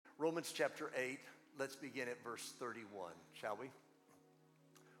Romans chapter 8, let's begin at verse 31, shall we?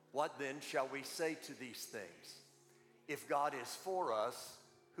 What then shall we say to these things? If God is for us,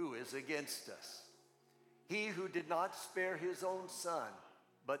 who is against us? He who did not spare his own son,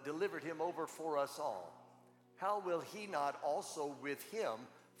 but delivered him over for us all, how will he not also with him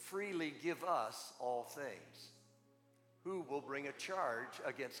freely give us all things? Who will bring a charge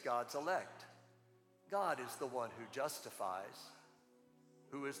against God's elect? God is the one who justifies.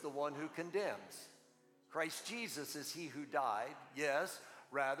 Who is the one who condemns? Christ Jesus is he who died, yes,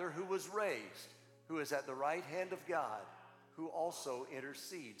 rather who was raised, who is at the right hand of God, who also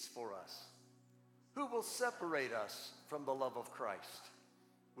intercedes for us. Who will separate us from the love of Christ?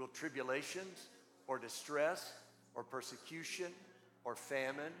 Will tribulations or distress or persecution or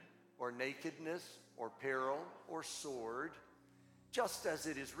famine or nakedness or peril or sword? Just as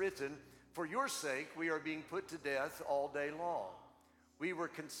it is written, for your sake we are being put to death all day long. We were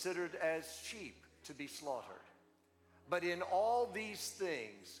considered as sheep to be slaughtered. But in all these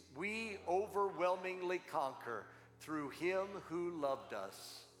things, we overwhelmingly conquer through him who loved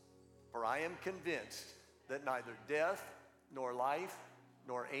us. For I am convinced that neither death, nor life,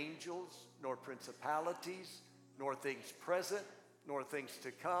 nor angels, nor principalities, nor things present, nor things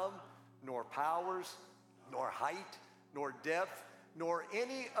to come, nor powers, nor height, nor depth, nor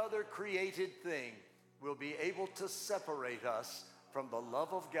any other created thing will be able to separate us from the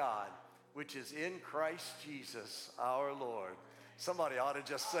love of God, which is in Christ Jesus our Lord. Somebody ought to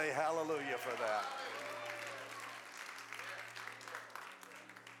just say hallelujah for that.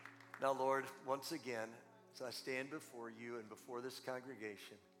 Now, Lord, once again, as I stand before you and before this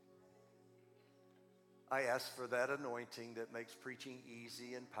congregation, I ask for that anointing that makes preaching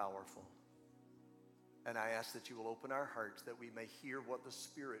easy and powerful. And I ask that you will open our hearts that we may hear what the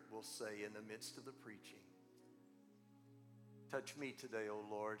Spirit will say in the midst of the preaching. Touch me today, O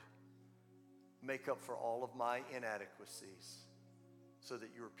Lord. Make up for all of my inadequacies so that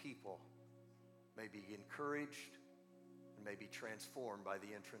your people may be encouraged and may be transformed by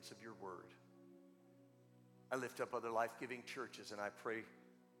the entrance of your word. I lift up other life-giving churches and I pray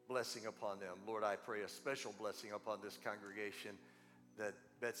blessing upon them. Lord, I pray a special blessing upon this congregation that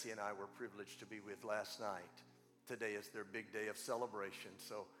Betsy and I were privileged to be with last night. Today is their big day of celebration,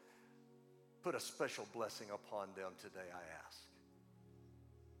 so put a special blessing upon them today, I ask.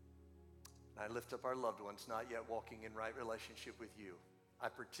 And I lift up our loved ones not yet walking in right relationship with you. I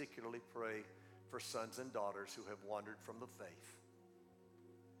particularly pray for sons and daughters who have wandered from the faith.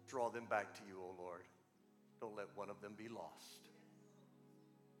 Draw them back to you, O Lord. Don't let one of them be lost.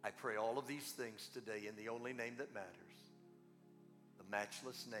 I pray all of these things today in the only name that matters, the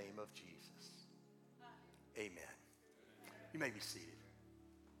matchless name of Jesus. Amen. You may be seated.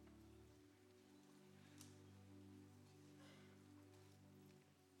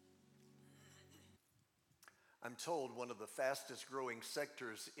 I'm told one of the fastest growing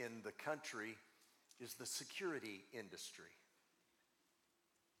sectors in the country is the security industry.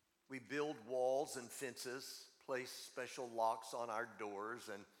 We build walls and fences, place special locks on our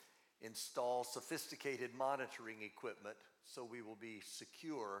doors, and install sophisticated monitoring equipment so we will be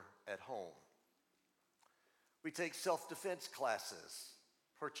secure at home. We take self-defense classes,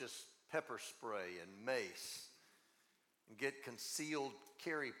 purchase pepper spray and mace, and get concealed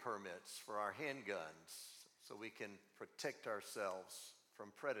carry permits for our handguns so we can protect ourselves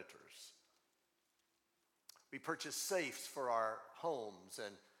from predators. We purchase safes for our homes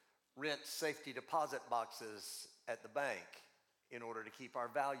and rent safety deposit boxes at the bank in order to keep our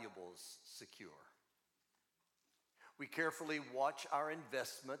valuables secure. We carefully watch our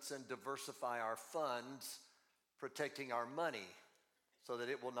investments and diversify our funds, protecting our money so that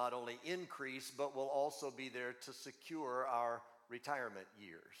it will not only increase, but will also be there to secure our retirement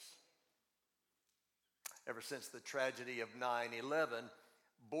years. Ever since the tragedy of 9/11,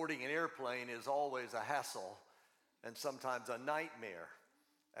 boarding an airplane is always a hassle and sometimes a nightmare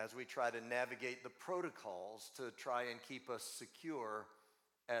as we try to navigate the protocols to try and keep us secure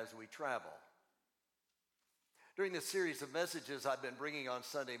as we travel. During this series of messages I've been bringing on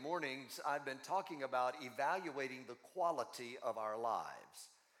Sunday mornings, I've been talking about evaluating the quality of our lives.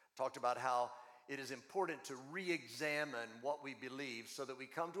 Talked about how it is important to re-examine what we believe so that we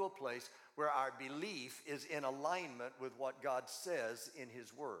come to a place where our belief is in alignment with what God says in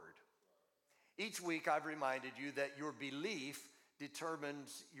His Word. Each week I've reminded you that your belief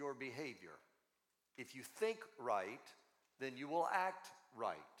determines your behavior. If you think right, then you will act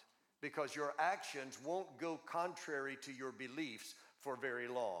right, because your actions won't go contrary to your beliefs for very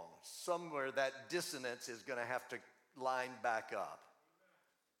long. Somewhere that dissonance is going to have to line back up.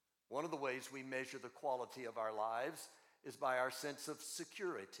 One of the ways we measure the quality of our lives is by our sense of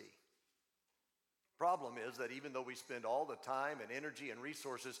security. Problem is that even though we spend all the time and energy and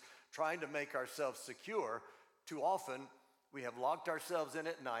resources trying to make ourselves secure, too often we have locked ourselves in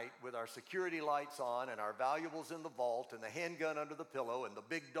at night with our security lights on and our valuables in the vault and the handgun under the pillow and the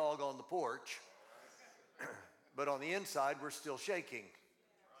big dog on the porch. But on the inside, we're still shaking.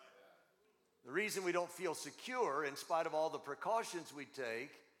 The reason we don't feel secure in spite of all the precautions we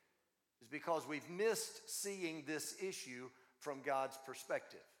take is because we've missed seeing this issue from God's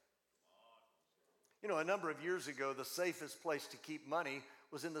perspective. You know, a number of years ago, the safest place to keep money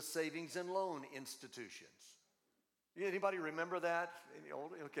was in the savings and loan institutions. Anybody remember that?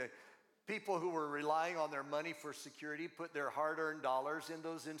 Okay. People who were relying on their money for security put their hard-earned dollars in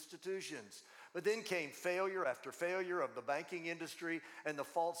those institutions. But then came failure after failure of the banking industry, and the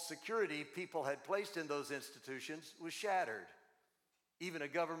false security people had placed in those institutions was shattered. Even a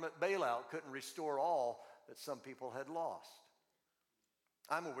government bailout couldn't restore all that some people had lost.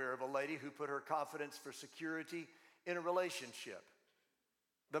 I'm aware of a lady who put her confidence for security in a relationship.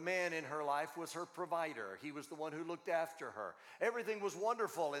 The man in her life was her provider. He was the one who looked after her. Everything was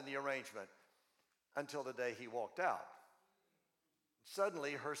wonderful in the arrangement until the day he walked out.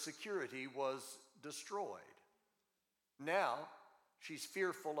 Suddenly, her security was destroyed. Now, she's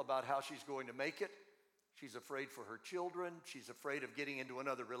fearful about how she's going to make it. She's afraid for her children. She's afraid of getting into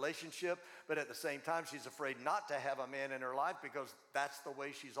another relationship. But at the same time, she's afraid not to have a man in her life because that's the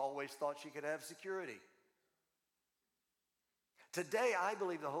way she's always thought she could have security. Today, I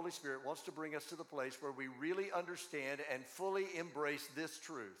believe the Holy Spirit wants to bring us to the place where we really understand and fully embrace this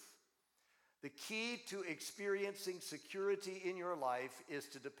truth. The key to experiencing security in your life is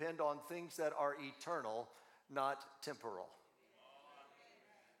to depend on things that are eternal, not temporal.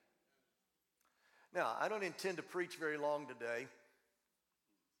 Now, I don't intend to preach very long today.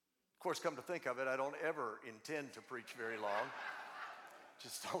 Of course, come to think of it, I don't ever intend to preach very long.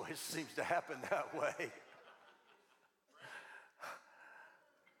 Just always seems to happen that way.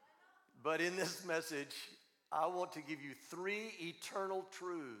 But in this message, I want to give you 3 eternal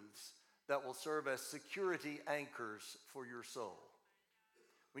truths that will serve as security anchors for your soul.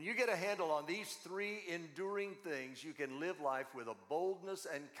 When you get a handle on these 3 enduring things, you can live life with a boldness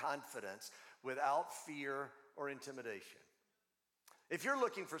and confidence without fear or intimidation. If you're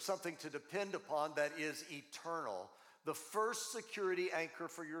looking for something to depend upon that is eternal, the first security anchor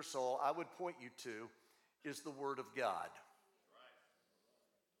for your soul I would point you to is the Word of God.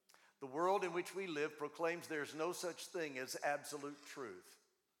 The world in which we live proclaims there's no such thing as absolute truth.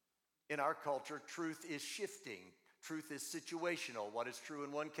 In our culture, truth is shifting. Truth is situational. What is true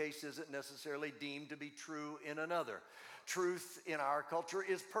in one case isn't necessarily deemed to be true in another. Truth in our culture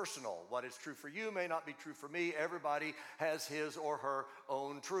is personal. What is true for you may not be true for me. Everybody has his or her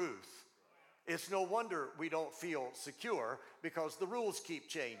own truth. It's no wonder we don't feel secure because the rules keep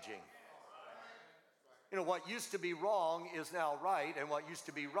changing. You know, what used to be wrong is now right, and what used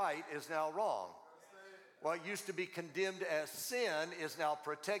to be right is now wrong. What used to be condemned as sin is now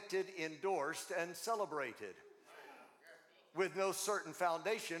protected, endorsed, and celebrated. With no certain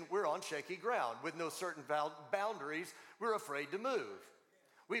foundation, we're on shaky ground. With no certain boundaries, we're afraid to move.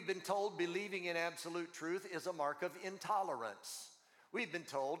 We've been told believing in absolute truth is a mark of intolerance. We've been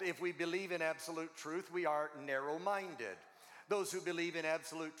told if we believe in absolute truth, we are narrow-minded. Those who believe in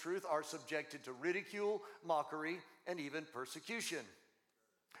absolute truth are subjected to ridicule, mockery, and even persecution.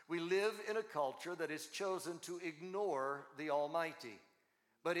 We live in a culture that has chosen to ignore the Almighty.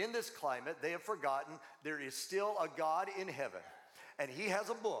 But in this climate, they have forgotten there is still a God in heaven, and He has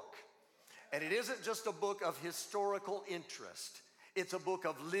a book. And it isn't just a book of historical interest. It's a book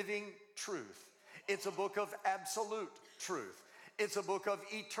of living truth. It's a book of absolute truth. It's a book of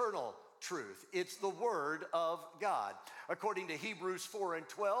eternal truth. It's the Word of God. According to Hebrews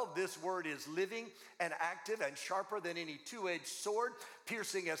 4:12, this Word is living and active and sharper than any two-edged sword,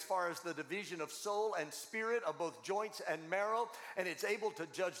 piercing as far as the division of soul and spirit, of both joints and marrow, and it's able to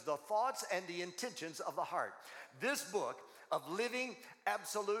judge the thoughts and the intentions of the heart. This book of living,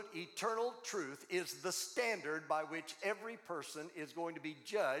 absolute, eternal truth is the standard by which every person is going to be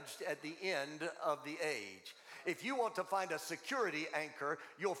judged at the end of the age. If you want to find a security anchor,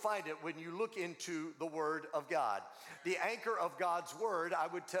 you'll find it when you look into the Word of God. The anchor of God's Word, I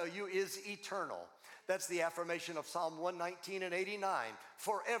would tell you, is eternal. That's the affirmation of Psalm 119 and 89.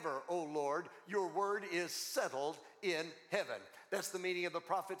 Forever, O Lord, your word is settled in heaven. That's the meaning of the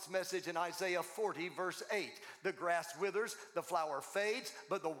prophet's message in Isaiah 40, verse 8. The grass withers, the flower fades,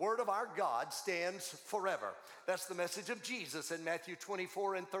 but the word of our God stands forever. That's the message of Jesus in Matthew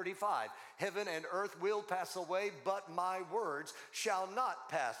 24 and 35. Heaven and earth will pass away, but my words shall not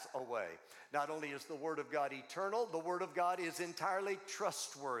pass away. Not only is the Word of God eternal, the Word of God is entirely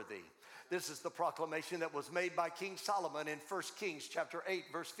trustworthy. This is the proclamation that was made by King Solomon in 1 Kings chapter 8,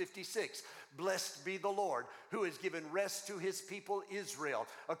 verse 56. Blessed be the Lord, who has given rest to his people Israel,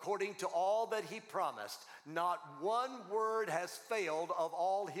 according to all that he promised. Not one word has failed of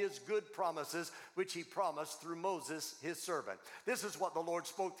all his good promises, which he promised through Moses, his servant. This is what the Lord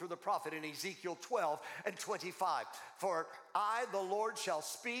spoke through the prophet in Ezekiel 12 and 25. For I, the Lord, shall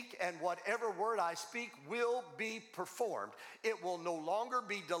speak, and whatever word I speak will be performed. It will no longer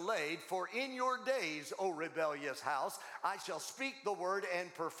be delayed, for in your days, O rebellious house, I shall speak the word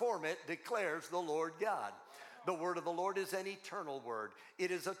and perform it, declares the Lord God. The word of the Lord is an eternal word.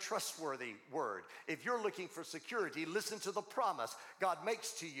 It is a trustworthy word. If you're looking for security, listen to the promise God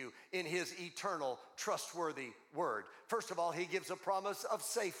makes to you in his eternal, trustworthy word. First of all, he gives a promise of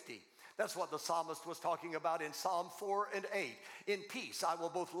safety. That's what the psalmist was talking about in Psalm 4 and 8. In peace I will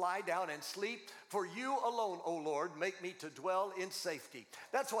both lie down and sleep, for you alone, O Lord, make me to dwell in safety.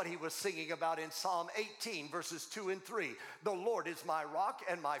 That's what he was singing about in Psalm 18, verses 2 and 3. The Lord is my rock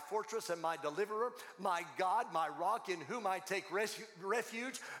and my fortress and my deliverer, my God, my rock in whom I take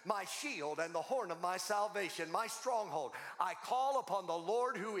refuge, my shield and the horn of my salvation, my stronghold. I call upon the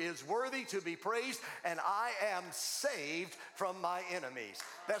Lord who is worthy to be praised, and I am saved from my enemies.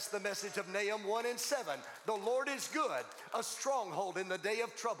 That's the message of Nahum 1 and 7. The Lord is good, a stronghold in the day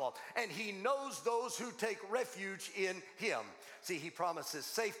of trouble, and he knows those who take refuge in him. See, he promises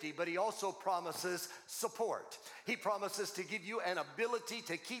safety, but he also promises support. He promises to give you an ability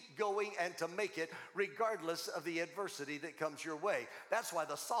to keep going and to make it regardless of the adversity that comes your way. That's why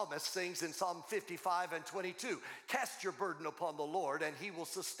the psalmist sings in Psalm 55 and 22, cast your burden upon the Lord and he will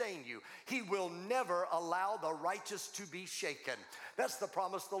sustain you. He will never allow the righteous to be shaken. That's the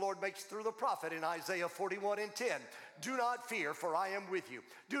promise the Lord makes through the prophet in Isaiah 41 and 10. Do not fear, for I am with you.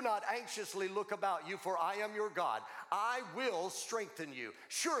 Do not anxiously look about you, for I am your God. I will strengthen you.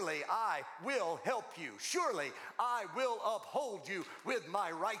 Surely I will help you. Surely I will uphold you with my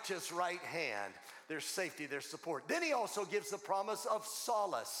righteous right hand. There's safety, there's support. Then he also gives the promise of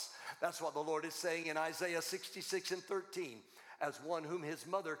solace. That's what the Lord is saying in Isaiah 66 and 13. As one whom his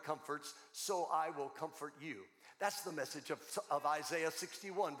mother comforts, so I will comfort you. That's the message of Isaiah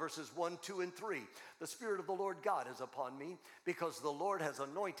 61, verses 1, 2, and 3. The Spirit of the Lord God is upon me, because the Lord has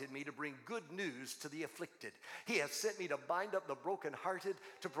anointed me to bring good news to the afflicted. He has sent me to bind up the brokenhearted,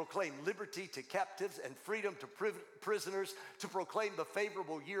 to proclaim liberty to captives and freedom to prisoners, to proclaim the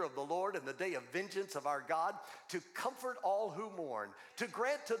favorable year of the Lord and the day of vengeance of our God, to comfort all who mourn, to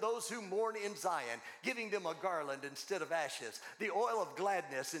grant to those who mourn in Zion, giving them a garland instead of ashes, the oil of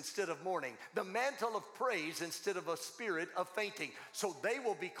gladness instead of mourning, the mantle of praise instead of a spirit of fainting. So they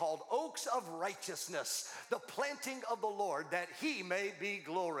will be called oaks of righteousness, the planting of the Lord, that he may be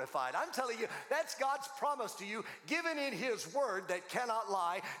glorified. I'm telling you, that's God's promise to you, given in his word that cannot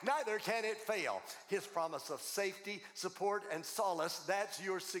lie, neither can it fail. His promise of safety, support, and solace, that's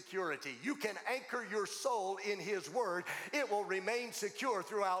your security. You can anchor your soul in his word. It will remain secure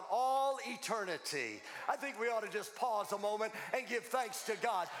throughout all eternity. I think we ought to just pause a moment and give thanks to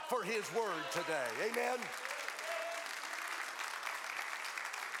God for his word today. Amen.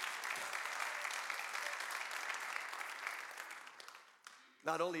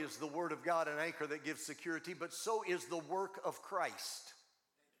 Not only is the word of God an anchor that gives security, but so is the work of Christ.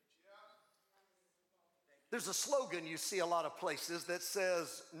 There's a slogan you see a lot of places that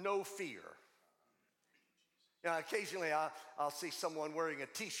says, no fear. Now, occasionally I'll see someone wearing a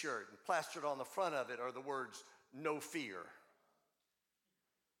t-shirt and plastered on the front of it are the words, no fear.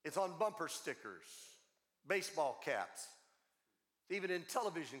 It's on bumper stickers, baseball caps, even in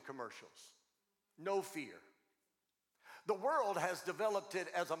television commercials. No fear. The world has developed it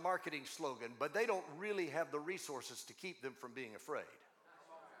as a marketing slogan, but they don't really have the resources to keep them from being afraid.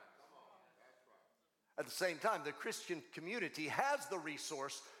 At the same time, the Christian community has the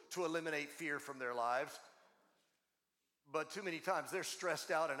resource to eliminate fear from their lives, but too many times they're stressed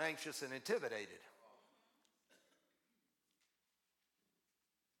out and anxious and intimidated.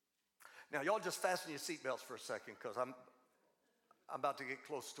 Now, y'all just fasten your seatbelts for a second, because I'm about to get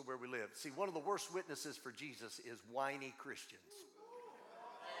close to where we live. See, one of the worst witnesses for Jesus is whiny Christians.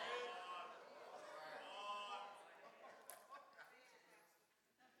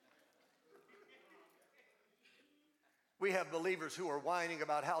 We have believers who are whining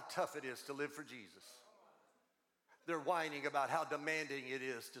about how tough it is to live for Jesus. They're whining about how demanding it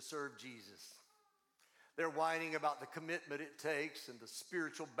is to serve Jesus. They're whining about the commitment it takes and the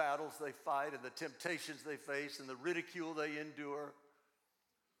spiritual battles they fight and the temptations they face and the ridicule they endure.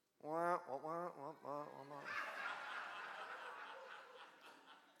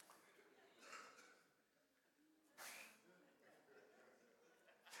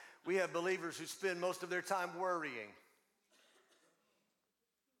 We have believers who spend most of their time worrying.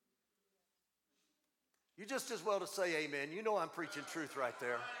 You just as well to say amen. You know I'm preaching truth right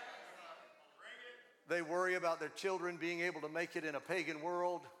there. They worry about their children being able to make it in a pagan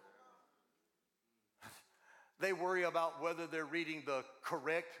world. They worry about whether they're reading the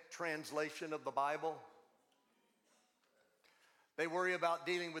correct translation of the Bible. They worry about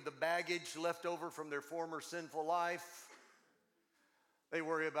dealing with the baggage left over from their former sinful life. They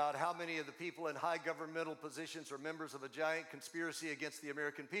worry about how many of the people in high governmental positions are members of a giant conspiracy against the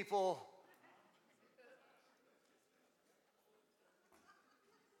American people.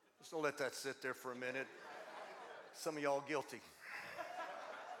 Just don't let that sit there for a minute. Some of y'all guilty.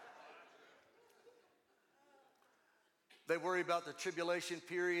 They worry about the tribulation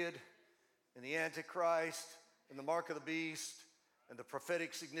period and the Antichrist and the mark of the beast and the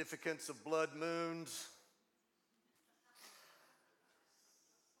prophetic significance of blood moons.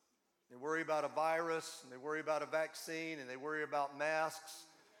 They worry about a virus, and they worry about a vaccine, and they worry about masks,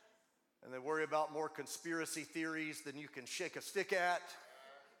 and they worry about more conspiracy theories than you can shake a stick at.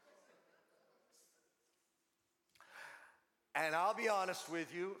 And I'll be honest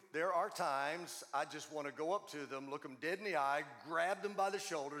with you, there are times I just want to go up to them, look them dead in the eye, grab them by the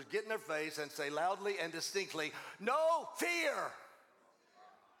shoulders, get in their face, and say loudly and distinctly, "No fear."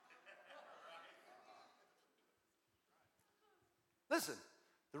 Listen,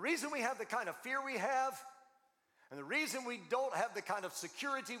 the reason we have the kind of fear we have, and the reason we don't have the kind of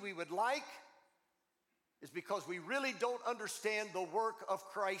security we would like, is because we really don't understand the work of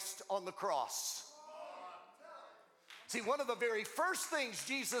Christ on the cross. See, one of the very first things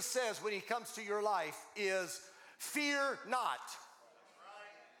Jesus says when he comes to your life is, "Fear not."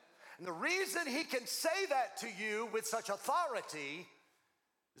 And the reason he can say that to you with such authority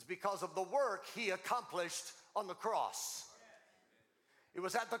is because of the work he accomplished on the cross. It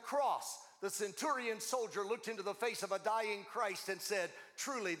was at the cross the centurion soldier looked into the face of a dying Christ and said,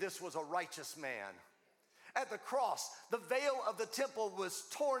 "Truly, this was a righteous man." At the cross, the veil of the temple was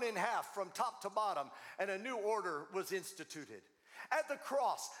torn in half from top to bottom, and a new order was instituted. At the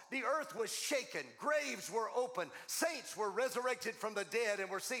cross, the earth was shaken, graves were opened, saints were resurrected from the dead and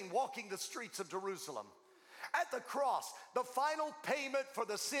were seen walking the streets of Jerusalem. At the cross, the final payment for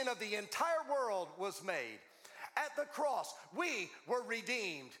the sin of the entire world was made. At the cross, we were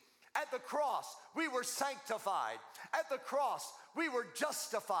redeemed. At the cross, we were sanctified. At the cross, we were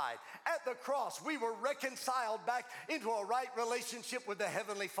justified. At the cross, we were reconciled back into a right relationship with the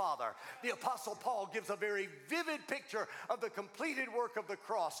Heavenly Father. The Apostle Paul gives a very vivid picture of the completed work of the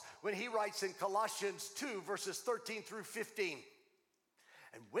cross when he writes in Colossians 2, verses 13 through 15.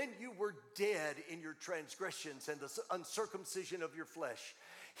 "And when you were dead in your transgressions and the uncircumcision of your flesh,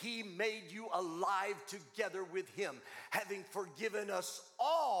 he made you alive together with him, having forgiven us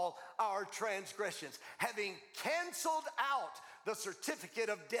all our transgressions, having canceled out the certificate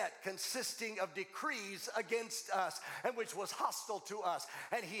of debt consisting of decrees against us and which was hostile to us.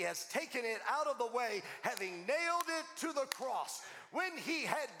 And he has taken it out of the way, having nailed it to the cross. When he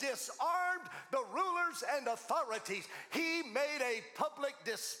had disarmed the rulers and authorities, he made a public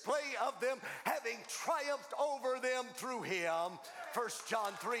display of them, having triumphed over them through him." 1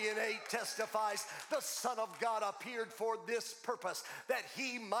 John 3 and 8 testifies, "The Son of God appeared for this purpose, that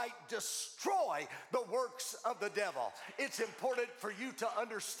he might destroy the works of the devil." It's important for you to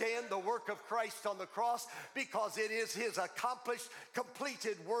understand the work of Christ on the cross because it is his accomplished,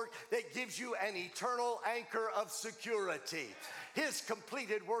 completed work that gives you an eternal anchor of security. His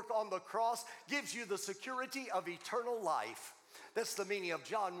completed work on the cross gives you the security of eternal life. That's the meaning of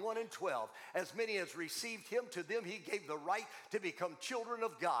John 1 and 12. "As many as received him, to them he gave the right to become children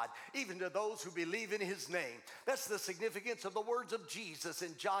of God, even to those who believe in his name." That's the significance of the words of Jesus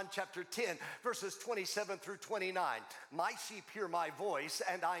in John chapter 10, verses 27 through 29. "My sheep hear my voice,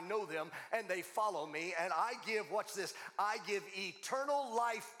 and I know them, and they follow me, and I give," watch this, "I give eternal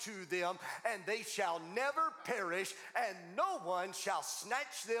life to them, and they shall never perish, and no one shall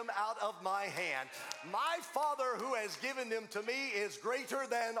snatch them out of my hand. My Father who has given them to me is greater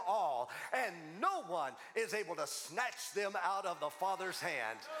than all, and no one is able to snatch them out of the Father's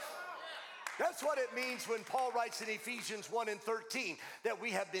hand." That's what it means when Paul writes in Ephesians 1 and 13 that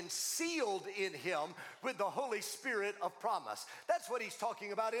we have been sealed in him with the Holy Spirit of promise. That's what he's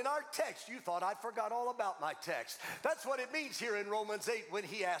talking about in our text. You thought I forgot all about my text. That's what it means here in Romans 8 when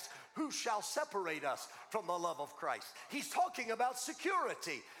he asks, Who shall separate us from the love of Christ? He's talking about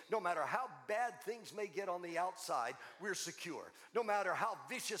security. No matter how bad things may get on the outside, we're secure. No matter how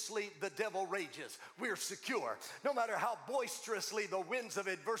viciously the devil rages, we're secure. No matter how boisterously the winds of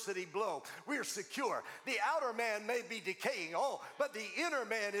adversity blow, we're secure. The outer man may be decaying, but the inner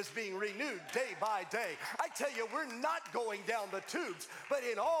man is being renewed day by day. I tell you, we're not going down the tubes, but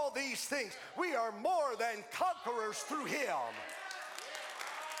in all these things, we are more than conquerors through him.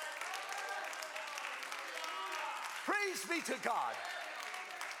 Praise be to God.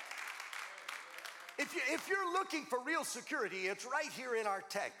 If you're looking for real security, it's right here in our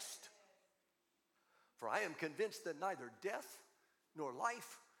text. For I am convinced that neither death, nor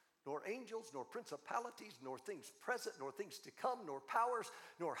life, nor angels, nor principalities, nor things present, nor things to come, nor powers,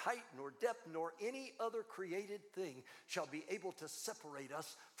 nor height, nor depth, nor any other created thing shall be able to separate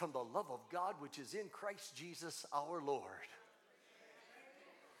us from the love of God which is in Christ Jesus our Lord.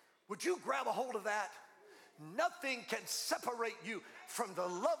 Would you grab a hold of that? Nothing can separate you from the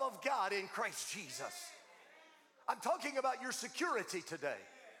love of God in Christ Jesus. I'm talking about your security today.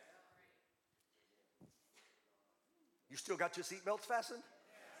 You still got your seatbelts fastened?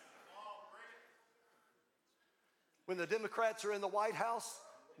 When the Democrats are in the White House,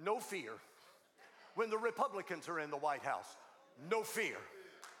 no fear. When the Republicans are in the White House, no fear.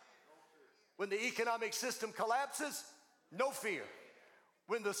 When the economic system collapses, no fear.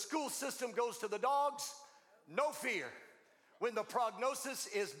 When the school system goes to the dogs, no fear. When the prognosis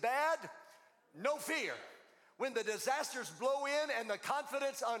is bad, no fear. When the disasters blow in and the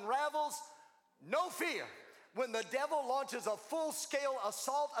confidence unravels, no fear. When the devil launches a full-scale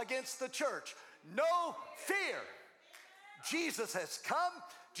assault against the church, no fear. Jesus has come,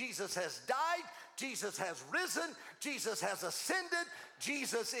 Jesus has died, Jesus has risen, Jesus has ascended,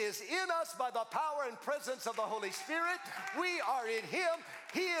 Jesus is in us by the power and presence of the Holy Spirit. We are in him.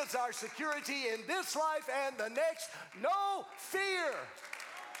 He is our security in this life and the next. No fear.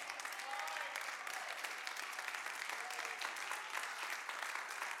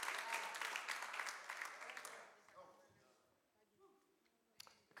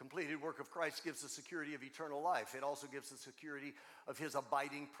 The completed work of Christ gives the security of eternal life. It also gives the security of his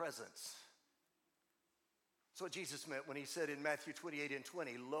abiding presence. That's what Jesus meant when he said in Matthew 28 and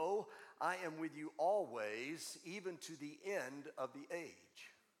 20, "Lo, I am with you always, even to the end of the age."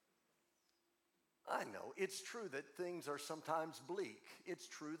 I know it's true that things are sometimes bleak. It's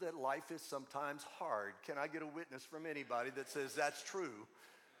true that life is sometimes hard. Can I get a witness from anybody that says that's true?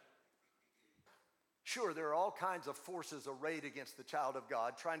 Sure, there are all kinds of forces arrayed against the child of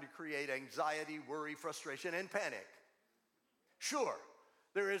God, trying to create anxiety, worry, frustration, and panic. Sure.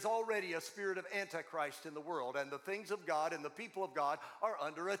 There is already a spirit of Antichrist in the world, and the things of God and the people of God are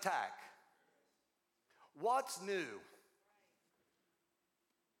under attack. What's new?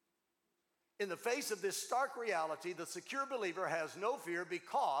 In the face of this stark reality, the secure believer has no fear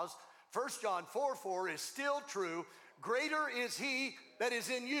because 1 John 4:4 is still true. Greater is he that is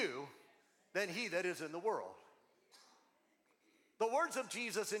in you than he that is in the world. The words of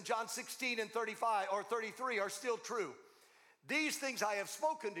Jesus in John 16 and 35 or 33 are still true. These things I have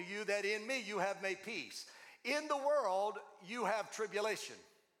spoken to you, that in me you have made peace. In the world you have tribulation.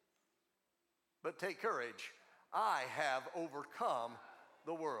 But take courage. I have overcome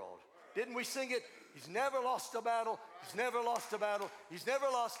the world. Didn't we sing it? He's never lost a battle. He's never lost a battle. He's never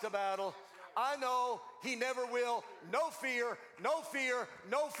lost a battle. I know he never will. No fear, no fear,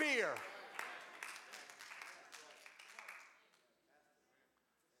 no fear.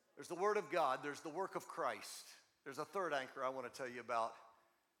 There's the word of God. There's the work of Christ. There's a third anchor I want to tell you about.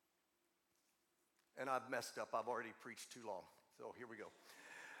 And I've messed up. I've already preached too long. So here we go.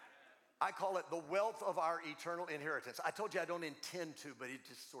 I call it the wealth of our eternal inheritance. I told you I don't intend to, but it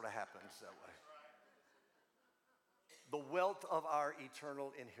just sort of happens that way. The wealth of our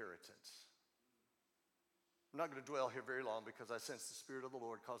eternal inheritance. I'm not going to dwell here very long because I sense the Spirit of the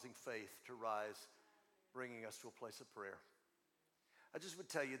Lord causing faith to rise, bringing us to a place of prayer. I just would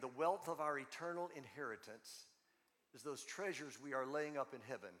tell you the wealth of our eternal inheritance is those treasures we are laying up in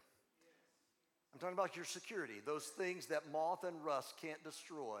heaven. I'm talking about your security, those things that moth and rust can't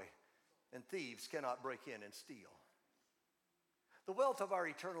destroy and thieves cannot break in and steal. The wealth of our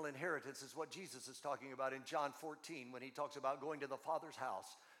eternal inheritance is what Jesus is talking about in John 14 when he talks about going to the Father's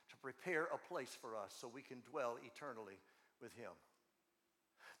house to prepare a place for us so we can dwell eternally with him.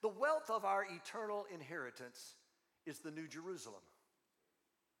 The wealth of our eternal inheritance is the New Jerusalem.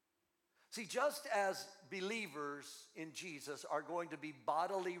 See, just as believers in Jesus are going to be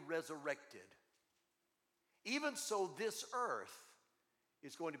bodily resurrected, even so this earth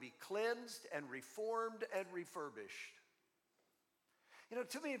is going to be cleansed and reformed and refurbished.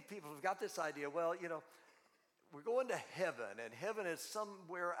 Too many people have got this idea, well, we're going to heaven, and heaven is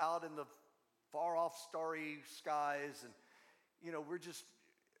somewhere out in the far off starry skies, and,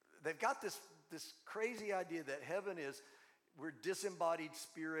 they've got this crazy idea that heaven is, we're disembodied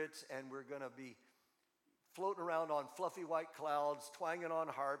spirits, and we're going to be floating around on fluffy white clouds, twanging on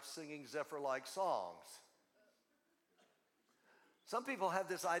harps, singing Zephyr-like songs. Some people have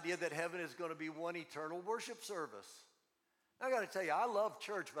this idea that heaven is going to be one eternal worship service. I got to tell you, I love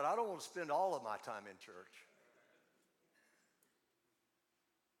church, but I don't want to spend all of my time in church.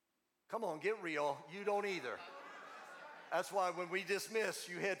 Come on, get real. You don't either. That's why when we dismiss,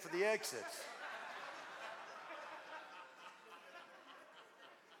 you head for the exits.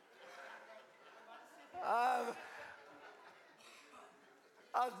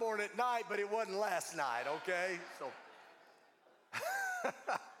 I was born at night, but it wasn't last night, okay? So.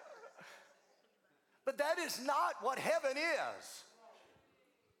 But that is not what heaven is.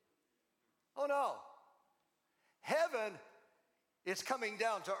 Oh no. Heaven is coming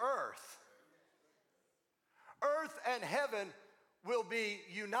down to earth. Earth and heaven will be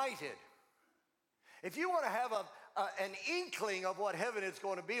united. If you want to have an inkling of what heaven is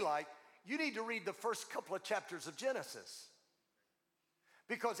going to be like, you need to read the first couple of chapters of Genesis.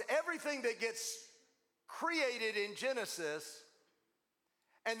 Because everything that gets created in Genesis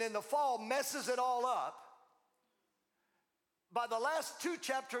and then the fall messes it all up, by the last 2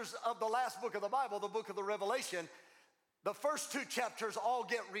 chapters of the last book of the Bible, the book of the Revelation, the first 2 chapters all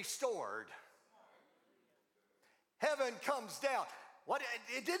get restored. Heaven comes down.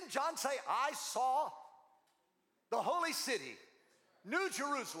 Didn't John say, I saw the holy city, New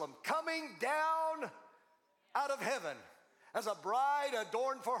Jerusalem, coming down out of heaven as a bride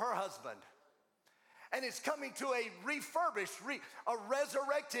adorned for her husband? And it's coming to a refurbished, a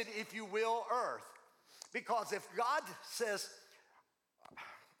resurrected, if you will, earth. Because if God says,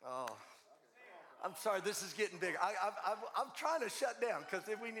 oh, I'm sorry, this is getting big. I'm trying to shut down because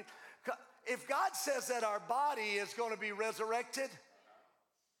if God says that our body is going to be resurrected,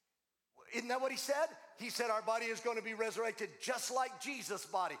 isn't that what he said? He said our body is going to be resurrected just like Jesus'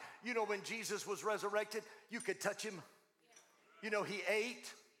 body. When Jesus was resurrected, you could touch him. He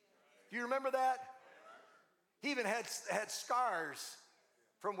ate. Do you remember that? He even had scars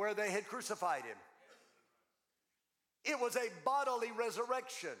from where they had crucified him. It was a bodily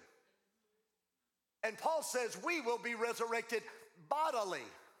resurrection. And Paul says we will be resurrected bodily.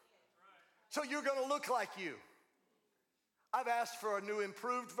 So you're going to look like you. I've asked for a new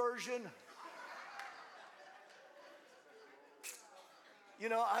improved version.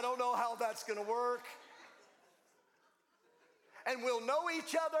 I don't know how that's going to work. And we'll know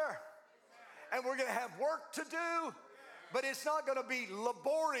each other. And we're going to have work to do. But it's not going to be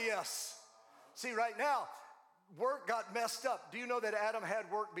laborious. See, right now, work got messed up. Do you know that Adam had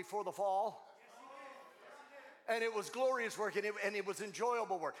work before the fall? And it was glorious work, and it was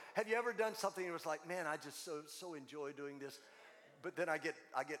enjoyable work. Have you ever done something and it was like, man, I just so enjoy doing this, but then I get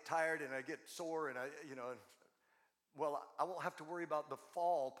tired and I get sore, and I won't have to worry about the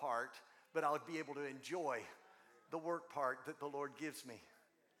fall part, but I'll be able to enjoy the work part that the Lord gives me.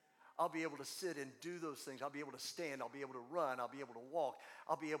 I'll be able to sit and do those things. I'll be able to stand. I'll be able to run. I'll be able to walk.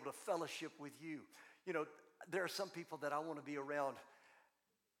 I'll be able to fellowship with you. There are some people that I want to be around,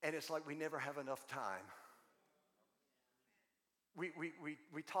 and it's like we never have enough time. We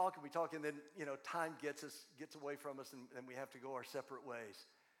talk and we talk, and then time gets away from us, and we have to go our separate ways.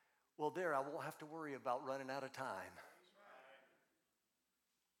 Well, there I won't have to worry about running out of time.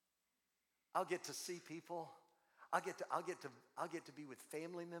 I'll get to see people. I'll get to be with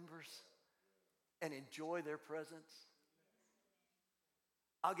family members and enjoy their presence.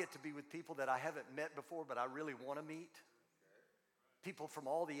 I'll get to be with people that I haven't met before, but I really want to meet. People from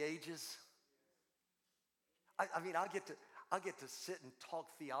all the ages. I'll get to sit and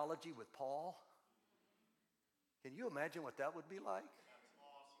talk theology with Paul. Can you imagine what that would be like?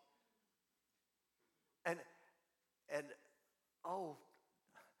 That's awesome.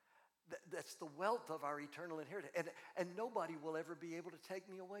 That's the wealth of our eternal inheritance. And nobody will ever be able to take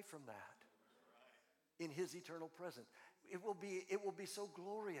me away from that in his eternal presence. It will be so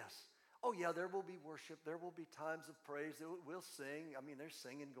glorious. Oh yeah, there will be worship. There will be times of praise. We'll sing. There's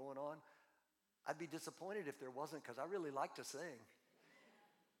singing going on. I'd be disappointed if there wasn't, because I really like to sing.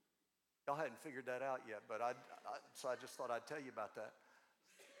 Y'all hadn't figured that out yet, but so I just thought I'd tell you about that.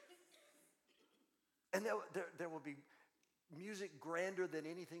 And there will be music grander than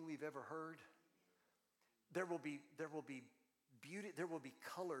anything we've ever heard. There will be beauty. There will be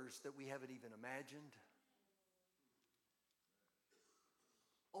colors that we haven't even imagined.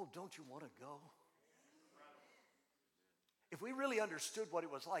 Oh, don't you want to go? If we really understood what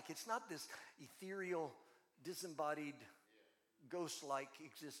it was like, it's not this ethereal, disembodied, ghost-like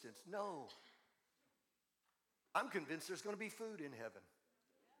existence. No. I'm convinced there's going to be food in heaven.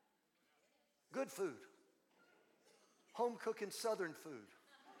 Good food. Home-cooking Southern food.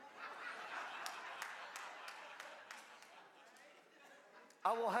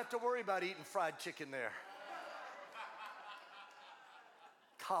 I won't have to worry about eating fried chicken there.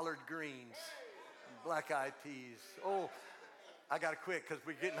 Collard greens, black-eyed peas. Oh, I got to quit because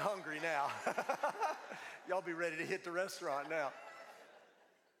we're getting hungry now. Y'all be ready to hit the restaurant now.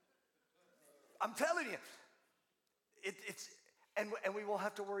 I'm telling you, and we won't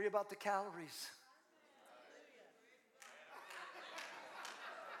have to worry about the calories.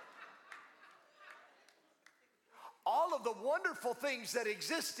 All of the wonderful things that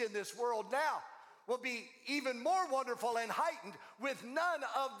exist in this world now will be even more wonderful and heightened with none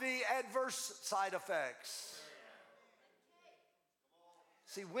of the adverse side effects.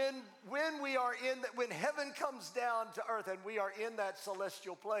 See, when heaven comes down to earth and we are in that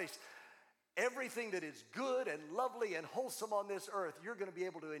celestial place, everything that is good and lovely and wholesome on this earth, you're going to be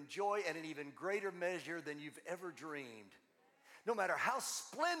able to enjoy at an even greater measure than you've ever dreamed. No matter how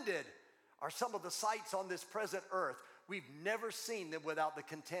splendid are some of the sights on this present earth, we've never seen them without the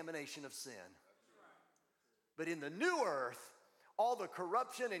contamination of sin. But in the new earth, all the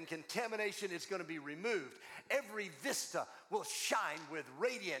corruption and contamination is going to be removed. Every vista will shine with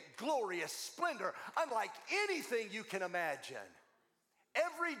radiant, glorious splendor, unlike anything you can imagine.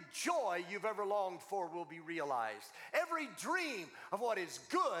 Every joy you've ever longed for will be realized. Every dream of what is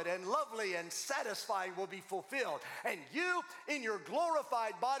good and lovely and satisfying will be fulfilled. And you, in your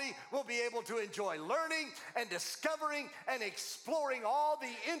glorified body, will be able to enjoy learning and discovering and exploring all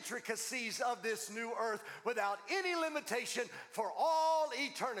the intricacies of this new earth without any limitation for all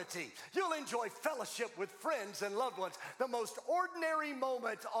eternity. You'll enjoy fellowship with friends and loved ones. The most ordinary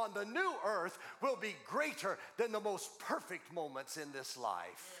moment on the new earth will be greater than the most perfect moments in this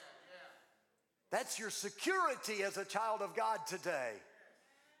life. That's your security as a child of God today.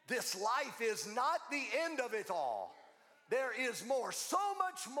 This life is not the end of it all. There is more, so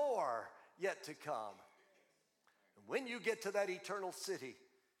much more yet to come. And when you get to that eternal city,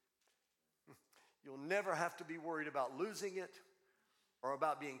 you'll never have to be worried about losing it or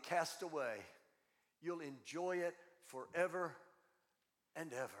about being cast away. You'll enjoy it forever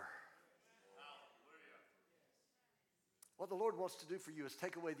and ever. What the Lord wants to do for you is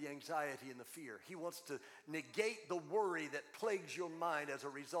take away the anxiety and the fear. He wants to negate the worry that plagues your mind as a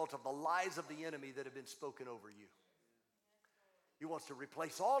result of the lies of the enemy that have been spoken over you. He wants to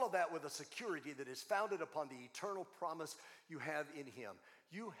replace all of that with a security that is founded upon the eternal promise you have in Him.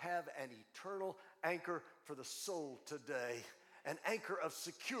 You have an eternal anchor for the soul today, an anchor of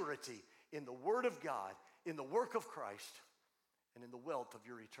security in the Word of God, in the work of Christ, and in the wealth of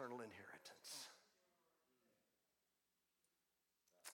your eternal inheritance.